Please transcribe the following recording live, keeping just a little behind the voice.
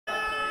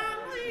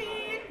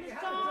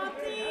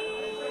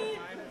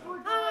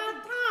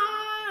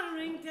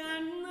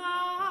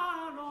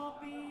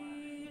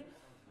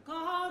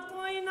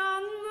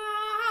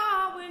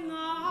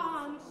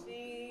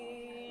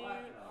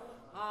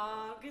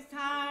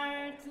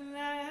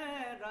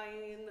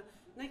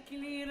Was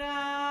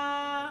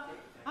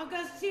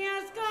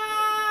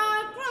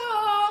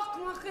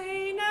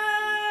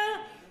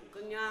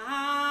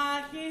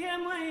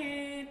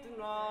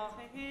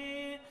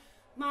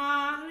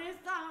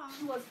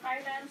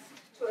financed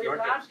to a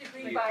large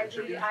degree by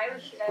the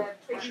Irish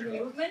trade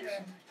union movement.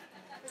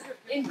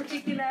 In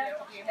particular,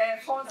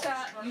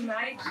 FÓRSA,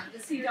 Unite, the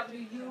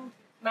CWU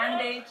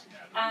mandate,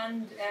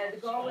 and the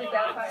Galway,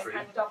 Belfast,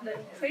 and Dublin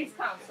Trades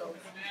Councils.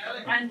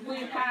 And we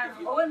have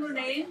Eoin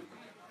Ronayne,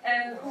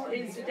 who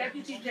is the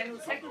Deputy General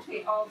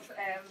Secretary of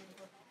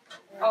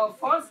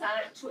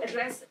FÓRSA, to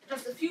address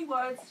just a few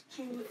words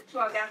to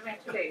our gathering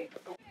today.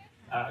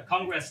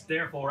 Congress,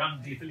 therefore,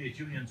 and the affiliate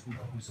unions who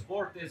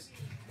support this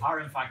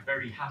are in fact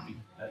very happy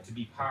to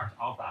be part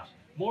of that.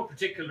 More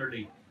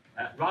particularly,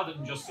 rather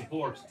than just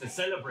support, to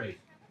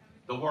celebrate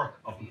the work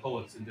of the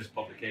poets in this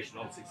publication,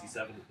 all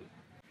 67 of them.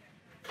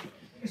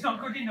 It's not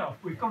good enough.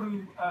 We've got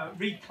to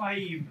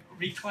reclaim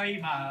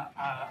our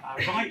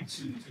right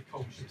to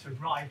culture, to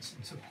write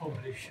and to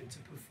publish and to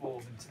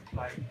perform and to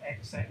play,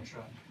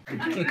 etc.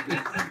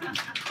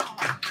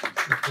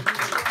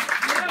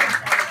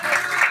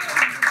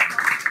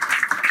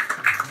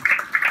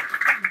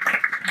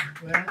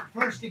 Well,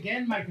 first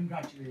again, my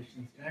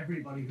congratulations to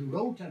everybody who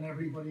wrote and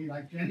everybody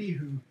like Jenny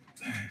who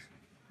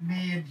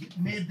made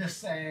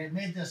this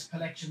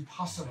collection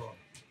possible.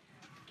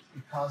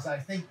 Because I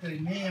think the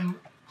name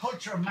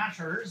Culture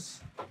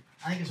Matters,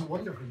 I think it's a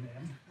wonderful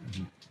name,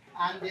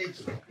 and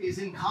it is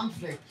in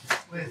conflict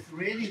with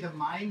really the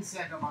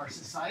mindset of our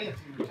society,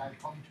 which I'll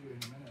come to in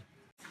a minute.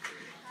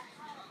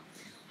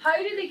 How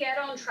did they get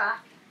on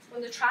track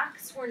when the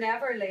tracks were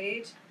never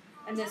laid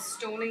in this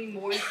stony,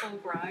 mournful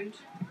ground?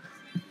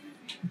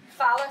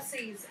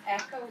 Fallacies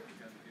echo.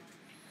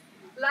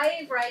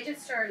 Live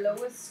register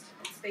lowest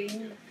it's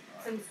been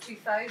since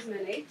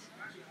 2008.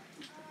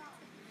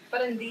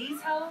 But in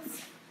these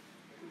hills,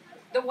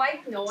 the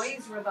white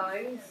noise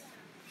rebounds.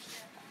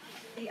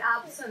 The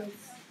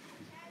absence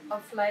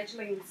of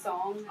fledgling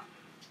song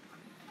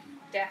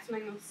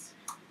deafening us.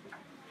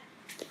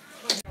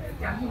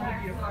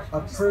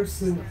 A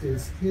person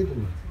is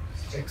hidden,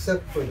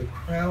 except for the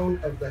crown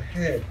of the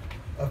head,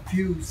 a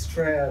few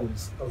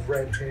strands of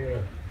red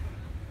hair.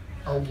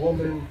 A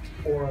woman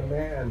or a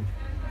man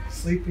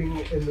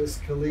sleeping in this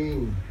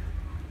Quille,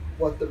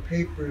 what the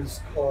papers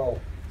call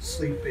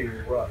sleeping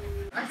rough.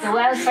 The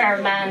welfare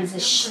man's a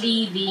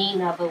shleeveen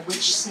of a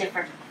witch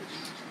sniffer.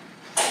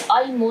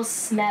 I must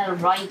smell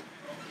right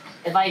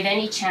if I've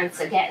any chance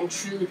of getting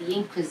through the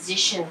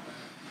Inquisition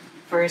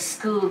for a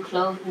school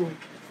clothing,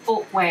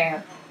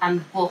 footwear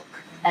and book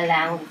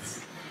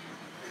allowance.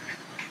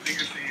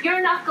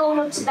 You're not going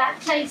up to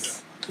that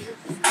place,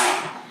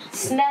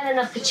 smelling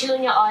of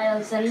petunia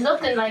oils and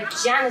looking like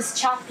Janis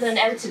Joplin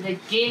out of the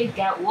gig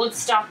at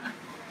Woodstock.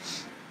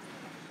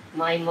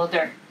 My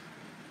mother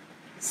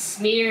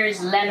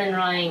smears lemon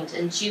rind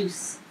and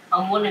juice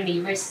on one of me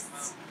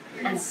wrists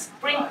and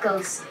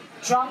sprinkles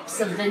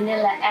drops of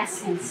vanilla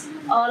essence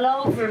all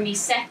over me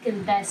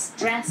second best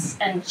dress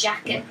and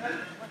jacket.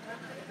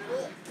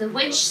 The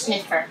witch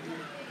sniffer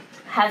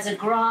has a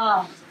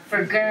gra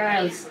for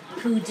girls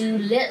who do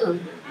little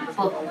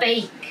but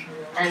bake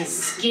and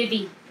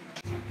skivvy.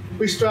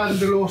 We strand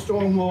the low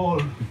stone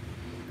wall,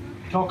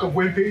 talk of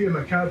Wimpy and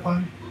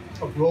McAlpine,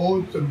 of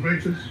roads and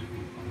bridges,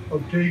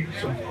 of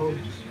digs and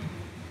pubs.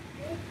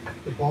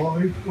 The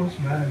boy was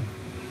mad.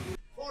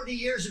 40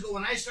 years ago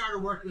when I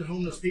started working with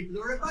homeless people,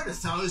 there were about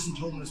 1,000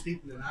 homeless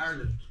people in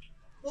Ireland.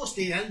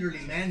 Mostly elderly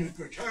men who'd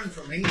returned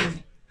from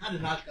England had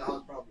an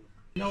alcohol problem.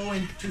 You know,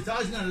 in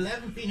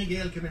 2011 Fine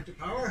Gael came into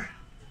power.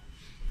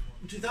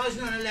 In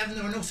 2011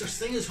 there were no such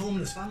thing as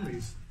homeless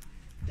families.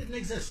 It didn't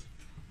exist.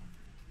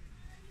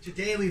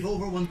 Today we've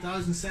over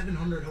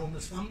 1,700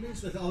 homeless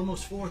families with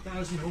almost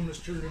 4,000 homeless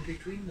children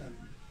between them.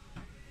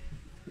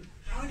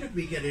 How did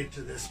we get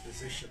into this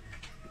position?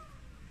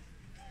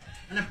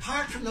 And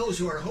apart from those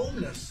who are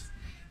homeless,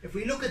 if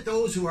we look at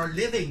those who are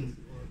living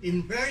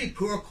in very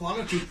poor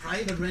quality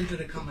private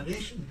rented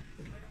accommodation,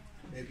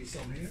 maybe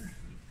some here,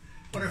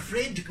 but are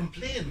afraid to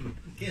complain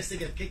in case they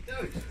get kicked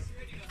out.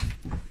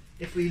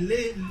 If we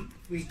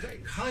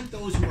count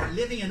those who are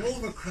living in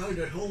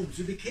overcrowded homes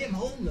who became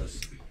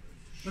homeless,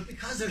 but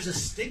because there's a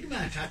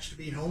stigma attached to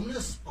being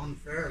homeless,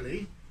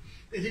 unfairly,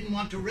 they didn't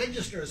want to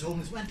register as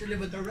homeless, went to live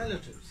with their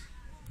relatives.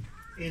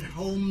 In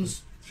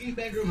homes,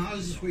 3-bedroom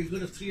houses where you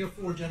could have 3 or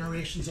 4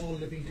 generations all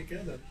living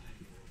together.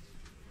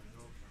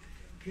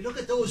 If you look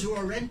at those who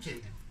are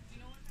renting,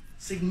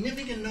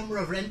 significant number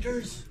of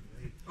renters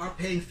are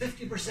paying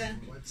 50%,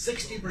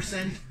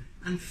 60%,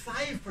 and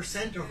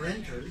 5% of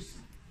renters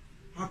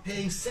are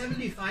paying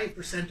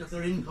 75% of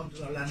their income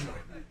to their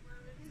landlord,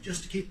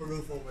 just to keep a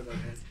roof over their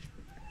head.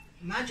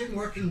 Imagine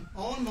working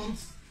all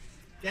month,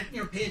 getting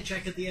your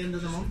paycheck at the end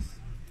of the month,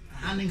 and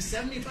handing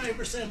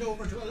 75%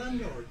 over to a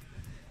landlord.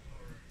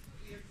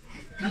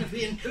 And if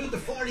we include the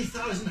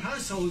 40,000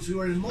 households who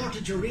are in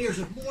mortgage arrears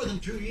of more than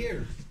 2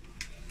 years,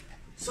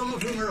 some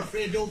of whom are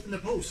afraid to open the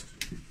post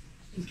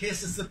in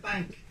case it's the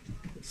bank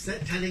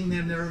telling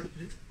them they're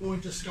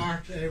going to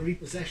start a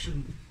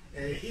repossession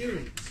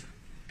hearings.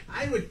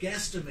 I would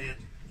guesstimate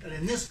that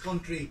in this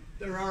country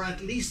there are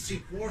at least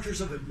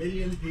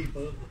 750,000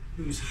 people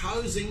whose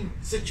housing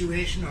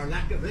situation or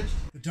lack of it.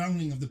 The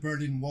downing of the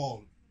Berlin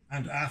Wall,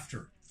 and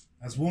after,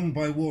 as one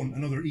by one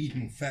another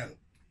Eden fell.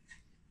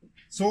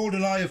 Sold a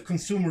lie of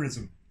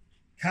consumerism,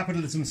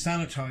 capitalism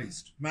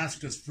sanitized,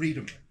 masked as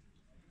freedom.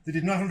 They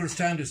did not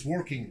understand its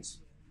workings,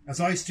 as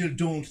I still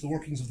don't the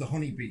workings of the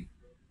honeybee.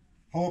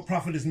 How a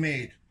profit is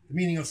made, the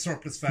meaning of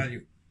surplus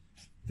value.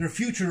 Their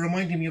future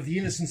reminding me of the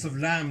innocence of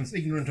lambs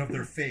ignorant of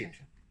their fate.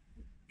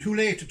 Too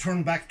late to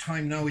turn back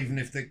time now, even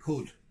if they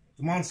could.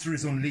 The monster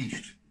is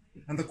unleashed,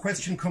 and the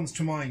question comes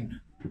to mind,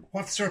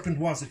 what serpent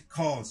was it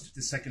caused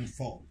the second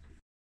fall?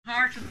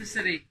 Heart of the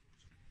city,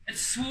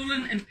 its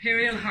swollen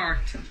imperial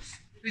heart,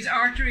 whose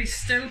arteries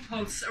still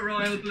pulse a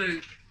royal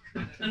blue,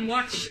 and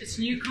watch its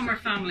newcomer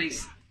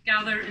families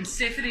gather in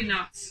safety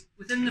knots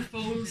within the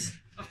folds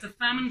of the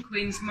famine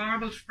queen's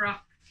marbled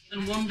frock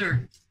and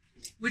wonder,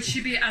 would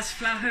she be as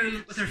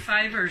flahool with her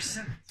fivers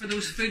for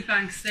those food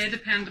banks they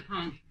depend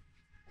upon?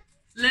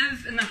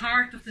 Live in the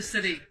heart of the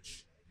city,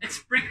 its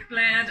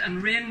brick-blade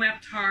and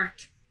rain-wept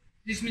heart,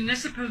 whose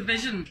municipal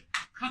vision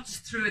cuts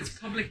through its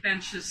public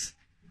benches.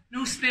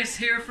 No space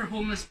here for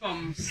homeless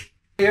bums.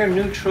 Here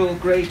neutral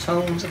grey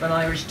tones of an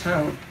Irish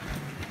town,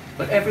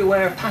 but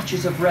everywhere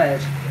patches of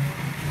red.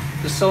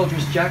 The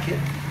soldier's jacket,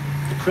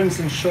 the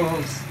crimson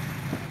shawls,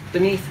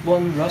 beneath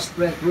one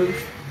rust-red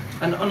roof,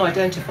 an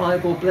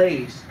unidentifiable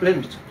blaze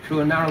glimpsed through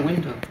a narrow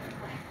window.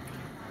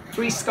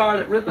 3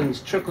 scarlet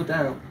ribbons trickle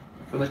down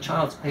from a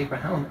child's paper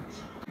helmet.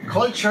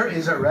 Culture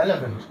is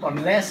irrelevant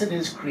unless it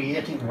is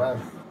creating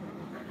wealth,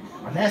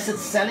 unless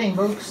it's selling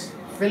books,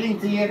 filling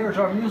theatres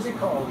or music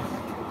halls.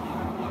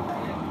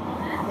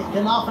 It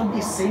can often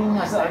be seen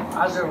as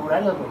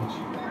irrelevant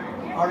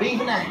or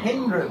even a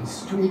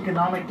hindrance to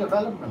economic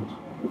development,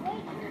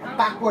 a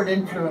backward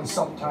influence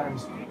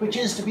sometimes, which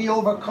is to be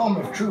overcome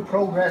if true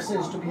progress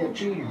is to be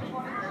achieved.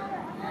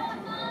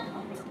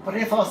 But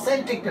if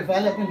authentic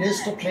development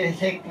is to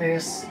take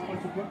place,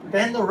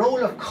 then the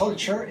role of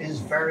culture is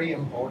very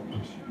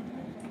important.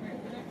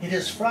 It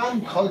is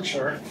from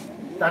culture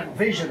that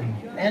vision,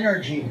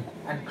 energy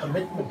and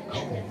commitment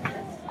come.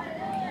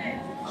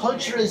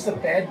 Culture is the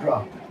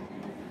bedrock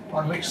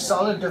on which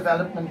solid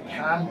development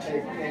can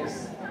take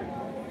place.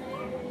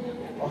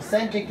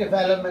 Authentic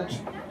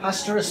development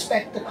has to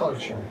respect the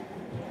culture,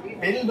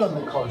 build on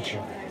the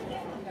culture,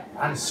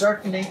 and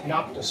certainly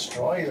not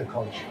destroy the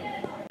culture.